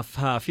played enough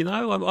half,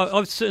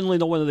 I'm certainly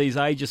not one of these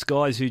ageist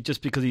guys who,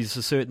 just because he's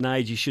a certain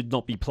age, he should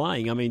not be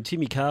playing. I mean,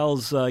 Timmy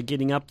Carl's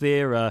getting up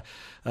there,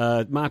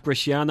 Mark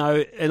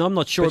Bresciano, and I'm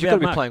not sure but about you've got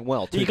to Mark. be playing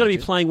well, too. You've got to be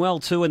playing well,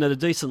 too, and at a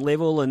decent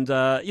level. And,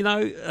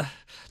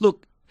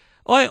 look,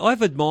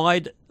 I've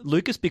admired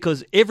Lucas,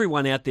 because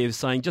everyone out there is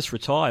saying just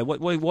retire.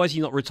 Why is he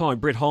not retiring?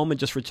 Brett Holman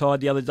just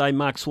retired the other day.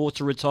 Mark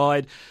Schwarzer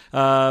retired.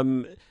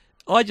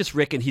 I just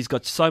reckon he's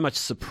got so much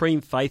supreme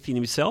faith in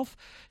himself.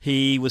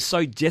 He was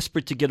so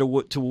desperate to get to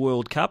a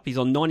World Cup. He's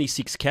on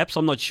 96 caps.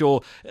 I'm not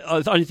sure.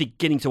 I don't think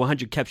getting to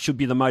 100 caps should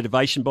be the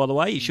motivation, by the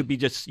way. It should be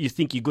just you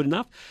think you're good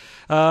enough.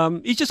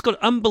 He's just got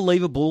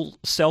unbelievable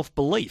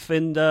self-belief,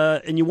 and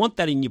you want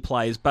that in your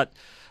players. But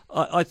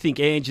I think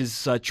Ange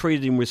has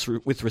treated him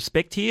with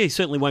respect here. He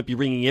certainly won't be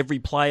ringing every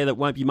player that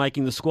won't be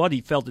making the squad.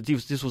 He felt that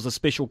this was a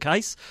special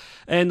case,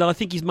 and I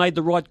think he's made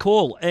the right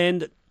call.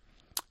 And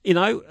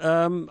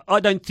I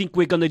don't think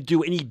we're going to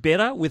do any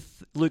better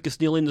with Lucas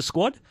Neal in the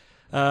squad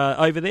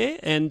over there,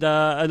 and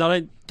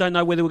I don't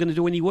know whether we're going to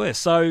do any worse.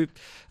 So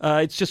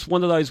it's just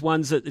one of those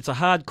ones that it's a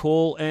hard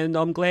call, and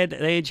I'm glad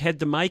that Ange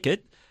had to make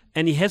it,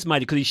 and he has made it,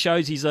 because he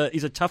shows he's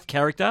a tough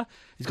character.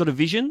 He's got a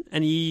vision,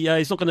 and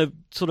he's not going to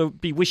sort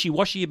of be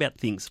wishy-washy about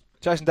things.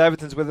 Jason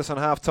Davidson's with us on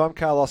halftime.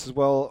 Carlos as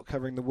well,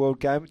 covering the World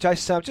Game.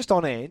 Jason, just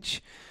on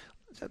Ange,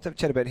 let's have a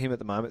chat about him at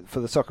the moment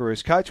for the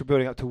Socceroos coach. We're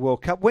building up to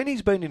World Cup. When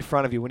he's been in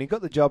front of you, when he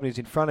got the job and he's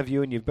in front of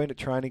you, and you've been at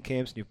training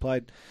camps and you've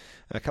played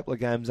a couple of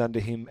games under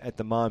him at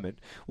the moment,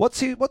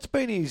 what's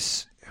been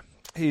his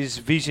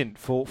vision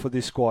for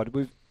this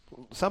squad?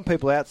 Some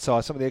people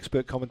outside, some of the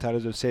expert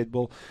commentators have said,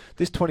 well,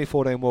 this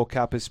 2014 World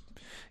Cup is,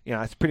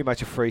 it's pretty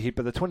much a free hit,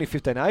 but the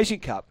 2015 Asian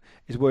Cup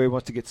is where he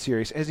wants to get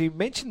serious. Has he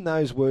mentioned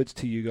those words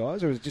to you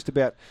guys, or is it just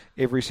about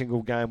every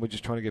single game we're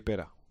just trying to get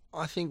better?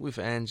 I think with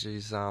Ange,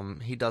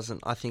 he doesn't.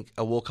 I think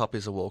a World Cup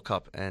is a World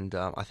Cup, and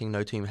I think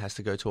no team has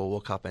to go to a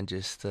World Cup and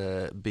just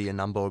be a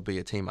number or be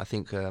a team. I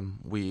think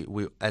we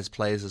as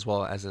players as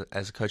well as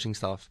a coaching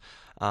staff,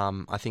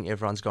 I think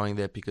everyone's going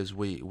there because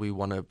we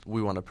want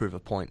to prove a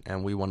point,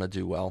 and we want to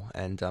do well.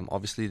 And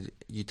obviously,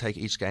 you take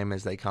each game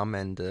as they come.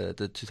 And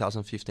the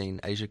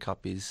 2015 Asia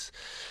Cup is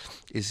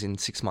in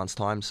 6 months'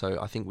 time.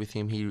 So I think with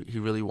him, he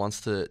really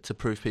wants to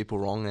prove people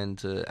wrong, and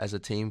as a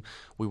team,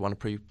 we want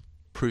to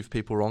prove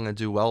people wrong and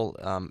do well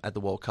at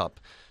the World Cup.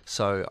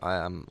 So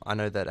I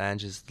know that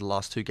Ange is the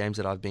last 2 games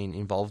that I've been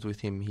involved with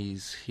him. He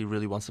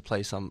really wants to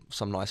play some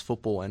nice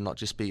football and not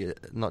just be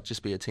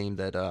a team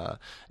that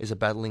is a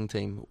battling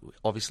team.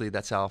 Obviously,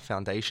 that's our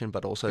foundation,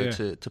 but also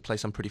to play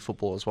some pretty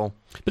football as well.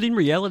 But in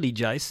reality,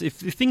 Jace, if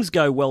things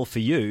go well for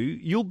you,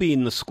 you'll be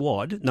in the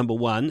squad, number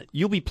 1.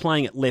 You'll be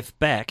playing at left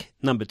back,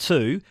 number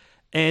 2.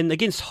 And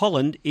against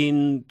Holland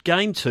in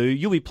game 2,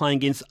 you'll be playing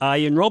against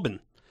Arjen Robben,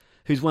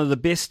 who's one of the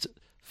best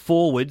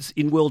forwards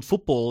in world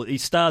football. He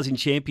stars in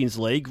Champions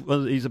League.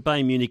 Well, he's at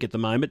Bayern Munich at the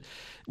moment.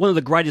 One of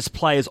the greatest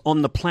players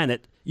on the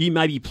planet. You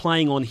may be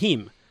playing on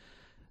him.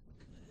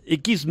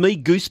 It gives me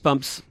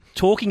goosebumps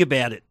talking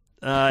about it.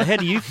 How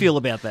do you feel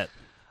about that?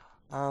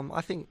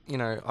 I think,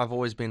 I've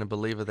always been a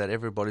believer that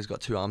everybody's got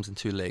 2 arms and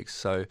 2 legs.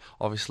 So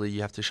obviously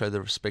you have to show the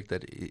respect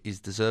that is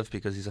deserved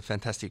because he's a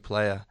fantastic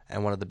player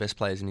and one of the best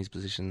players in his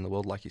position in the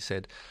world, like you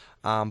said.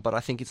 But I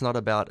think it's not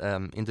about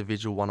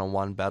individual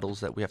one-on-one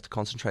battles that we have to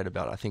concentrate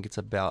about. I think it's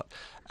about,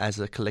 as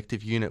a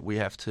collective unit, we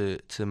have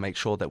to make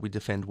sure that we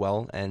defend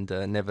well and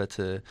never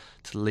to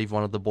leave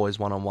one of the boys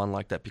one-on-one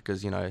like that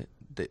because,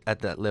 at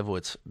that level,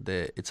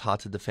 it's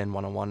hard to defend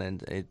one-on-one,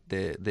 and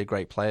they're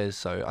great players.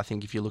 So I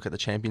think if you look at the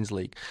Champions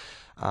League,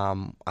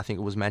 I think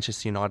it was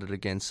Manchester United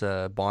against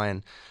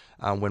Bayern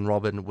when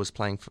Robben was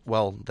playing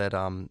well, that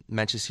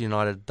Manchester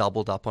United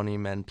doubled up on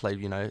him and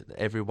played,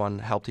 everyone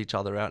helped each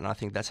other out, and I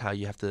think that's how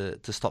you have to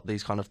stop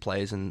these kind of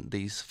players and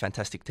these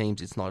fantastic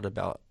teams. It's not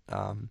about,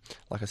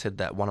 like I said,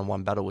 that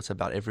one-on-one battle. It's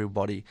about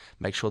everybody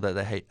make sure that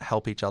they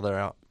help each other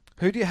out.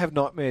 Who do you have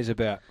nightmares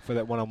about for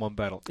that one-on-one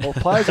battle? Or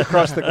players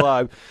across the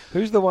globe,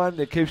 who's the one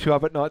that keeps you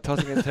up at night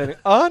tossing and turning?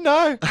 Oh,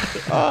 no.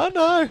 Oh,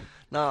 no.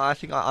 No, I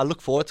think I look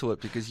forward to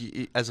it because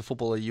as a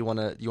footballer, you want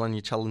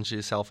to challenge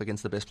yourself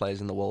against the best players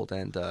in the world,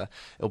 and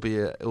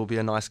it'll be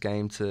a nice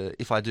game to,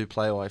 if I do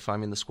play or if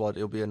I'm in the squad,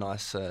 it'll be a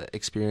nice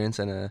experience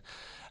and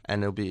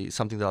it'll be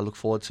something that I look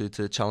forward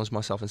to challenge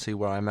myself and see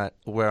where I'm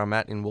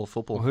at in world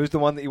football. Well, who's the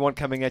one that you want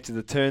coming at you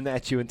to turn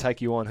at you and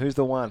take you on? Who's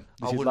the one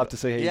that you'd love to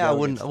see? I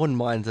wouldn't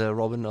mind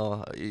Robben.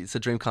 Or it's a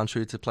dream come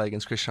true to play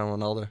against Cristiano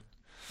Ronaldo.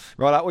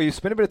 Right, well, you've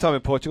spent a bit of time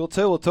in Portugal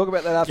too. We'll talk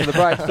about that after the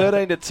break.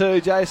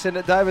 13-2.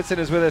 Jason Davidson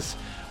is with us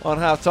on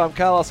halftime.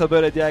 Carlos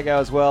Alberto Diego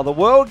as well. The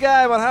World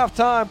Game on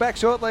halftime. Back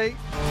shortly.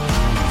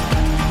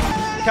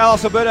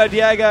 Carlos Alberto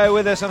Diego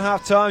with us on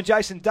halftime.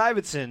 Jason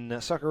Davidson,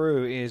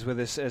 Socceroo, is with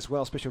us as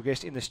well. Special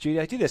guest in the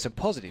studio. Did have some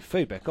positive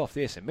feedback off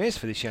the SMS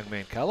for this young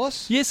man,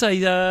 Carlos? Yes, look,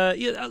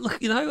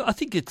 I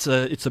think it's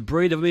a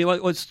breed. I mean, I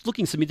was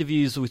looking at some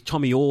interviews with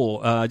Tommy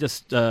Orr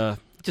just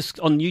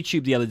on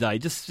YouTube the other day,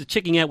 just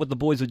checking out what the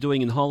boys were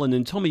doing in Holland.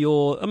 And Tommy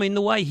Orr, I mean,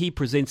 the way he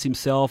presents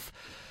himself,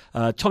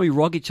 Tommy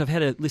Rogic, I've had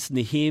to listen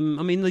to him.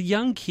 I mean, the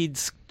young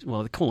kids,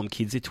 well, they call them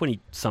kids, they're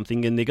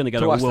 20-something and they're going to go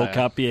to a World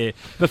Cup, yeah.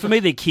 But for me,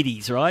 they're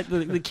kiddies, right?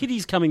 The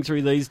kiddies coming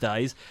through these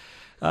days,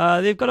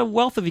 they've got a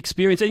wealth of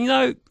experience.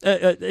 And,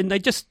 and they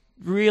just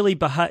really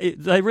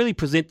they really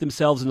present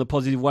themselves in a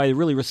positive way. They're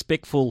really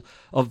respectful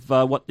of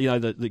what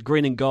the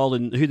green and gold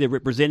and who they're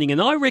representing. And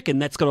I reckon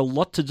that's got a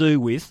lot to do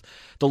with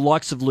the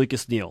likes of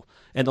Lucas Neal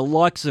and the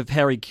likes of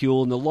Harry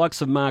Kuehl and the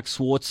likes of Mark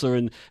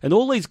Schwarzer and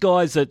all these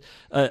guys that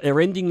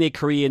are ending their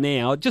career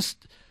now.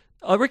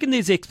 I reckon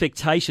there's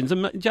expectations,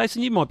 and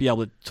Jason, you might be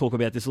able to talk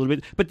about this a little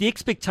bit, but the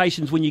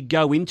expectations when you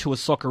go into a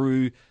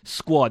Socceroo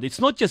squad, it's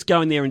not just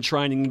going there and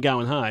training and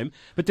going home,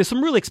 but there's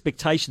some real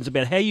expectations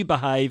about how you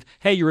behave,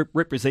 how you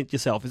represent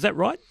yourself. Is that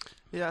right?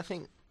 Yeah, I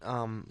think,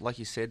 like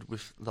you said,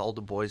 with the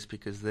older boys,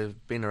 because they've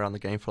been around the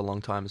game for a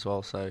long time as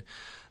well, so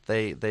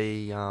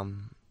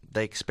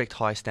they expect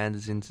high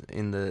standards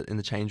in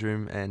the change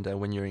room and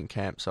when you're in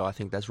camp. So I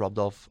think that's rubbed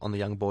off on the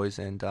young boys,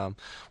 and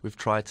we've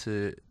tried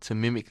to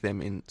mimic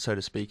them, so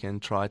to speak,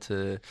 and try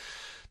to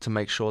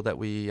make sure that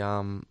we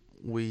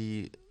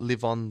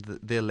live on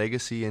their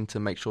legacy and to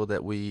make sure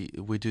that we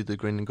do the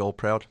green and gold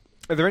proud.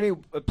 Are there any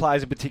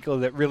players in particular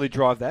that really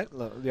drive that,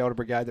 the older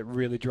brigade that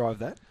really drive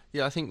that?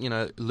 Yeah, I think,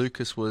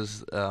 Lucas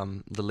was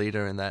the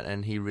leader in that,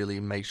 and he really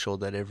made sure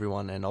that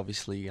everyone, and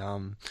obviously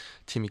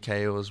Timmy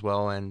Cahill as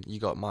well, and you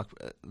got Mark.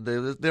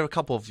 There are a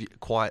couple of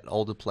quite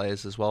older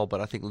players as well,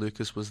 but I think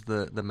Lucas was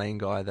the main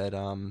guy that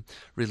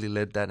really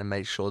led that and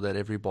made sure that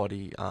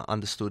everybody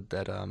understood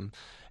that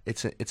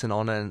it's an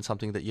honour and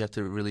something that you have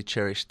to really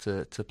cherish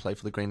to play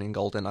for the green and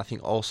gold. And I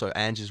think also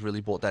Ange has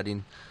really brought that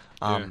in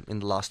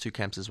the last 2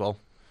 camps as well.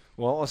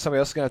 Well, somebody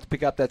else is going to have to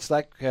pick up that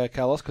slack,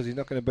 Carlos, because he's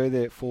not going to be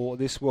there for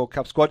this World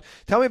Cup squad.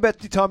 Tell me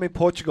about your time in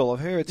Portugal. I've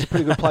heard it's a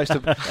pretty good place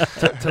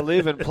to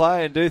live and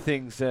play and do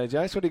things.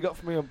 Jace, what do you got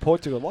for me on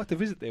Portugal? I'd like to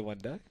visit there one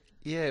day.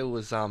 Yeah, it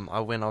was. I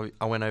went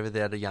over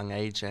there at a young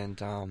age, and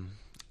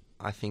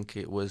I think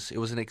it was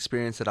an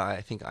experience that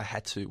I think I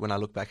had to. When I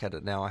look back at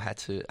it now, I had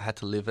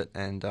to live it,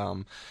 and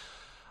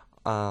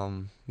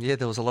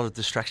there was a lot of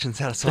distractions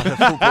outside of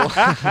football.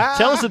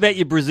 Tell us about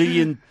your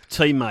Brazilian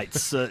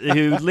teammates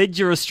who led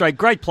you astray.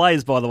 Great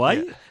players, by the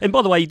way. Yeah. And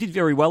by the way, you did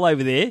very well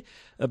over there,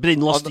 but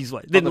then lost his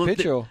way. On the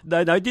pitch, or?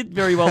 No, did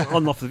very well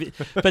on off the pitch.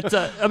 But,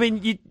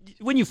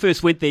 when you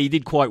first went there, you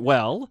did quite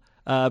well.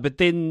 But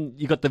then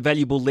you got the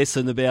valuable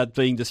lesson about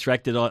being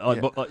distracted,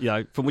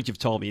 from what you've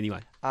told me anyway.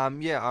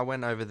 I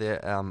went over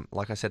there,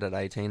 like I said, at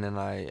 18, and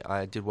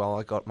I did well.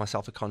 I got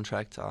myself a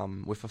contract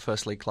with a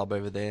first league club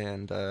over there,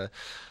 and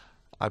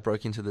I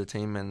broke into the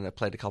team and I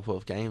played a couple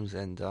of games,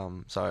 and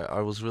so I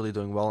was really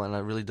doing well, and I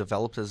really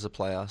developed as a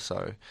player.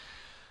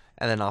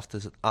 And then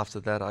after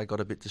that, I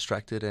got a bit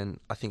distracted, and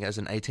I think as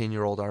an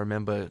 18-year-old, I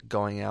remember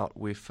going out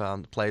with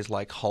players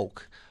like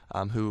Hulk,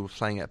 who were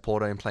playing at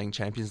Porto and playing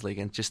Champions League,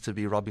 and just to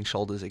be rubbing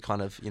shoulders, it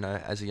kind of,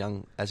 as a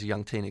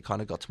young teen, it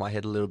kind of got to my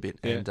head a little bit,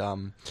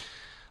 and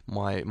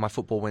my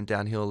football went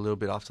downhill a little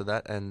bit after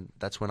that, and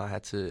that's when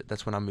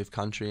I moved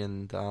country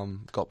and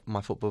got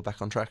my football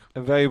back on track.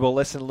 A valuable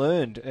lesson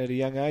learned at a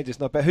young age. It's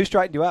not bad. Who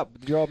straightened you up?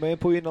 Did your old man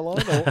pull you in the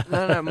line? Or?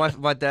 No.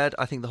 My dad.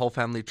 I think the whole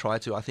family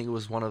tried to. I think it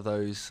was one of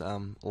those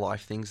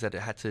life things that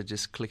it had to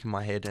just click in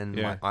my head,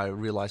 and I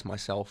realized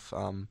myself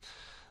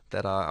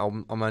that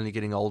I'm only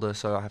getting older,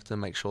 so I have to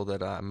make sure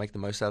that I make the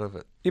most out of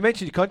it. You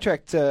mentioned your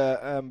contract,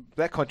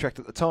 that contract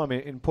at the time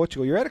in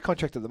Portugal. You're out of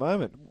contract at the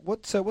moment.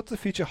 What's the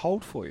future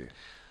hold for you?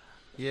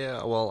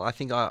 Yeah, well, I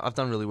think I've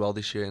done really well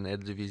this year in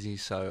Eredivisie,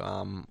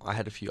 so I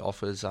had a few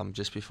offers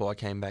just before I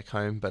came back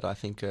home, but I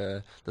think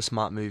the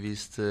smart move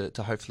is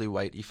to hopefully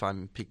wait if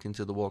I'm picked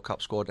into the World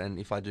Cup squad, and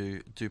if I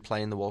do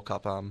play in the World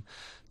Cup,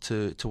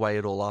 to weigh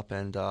it all up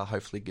and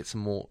hopefully get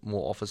some more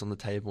offers on the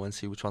table and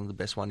see which one the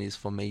best one is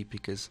for me,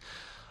 because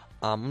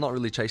I'm not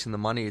really chasing the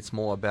money. It's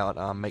more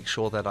about make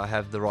sure that I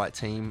have the right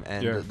team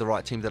and the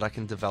right team that I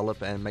can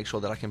develop and make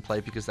sure that I can play,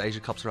 because the Asia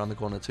Cup's around the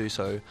corner too.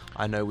 So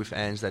I know with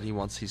Ange that he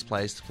wants his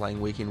players to playing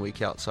week in,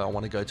 week out. So I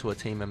want to go to a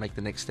team and make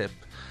the next step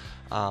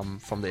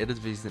from the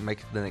Eredivisie,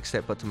 make the next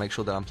step, but to make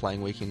sure that I'm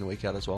playing week in, week out as well.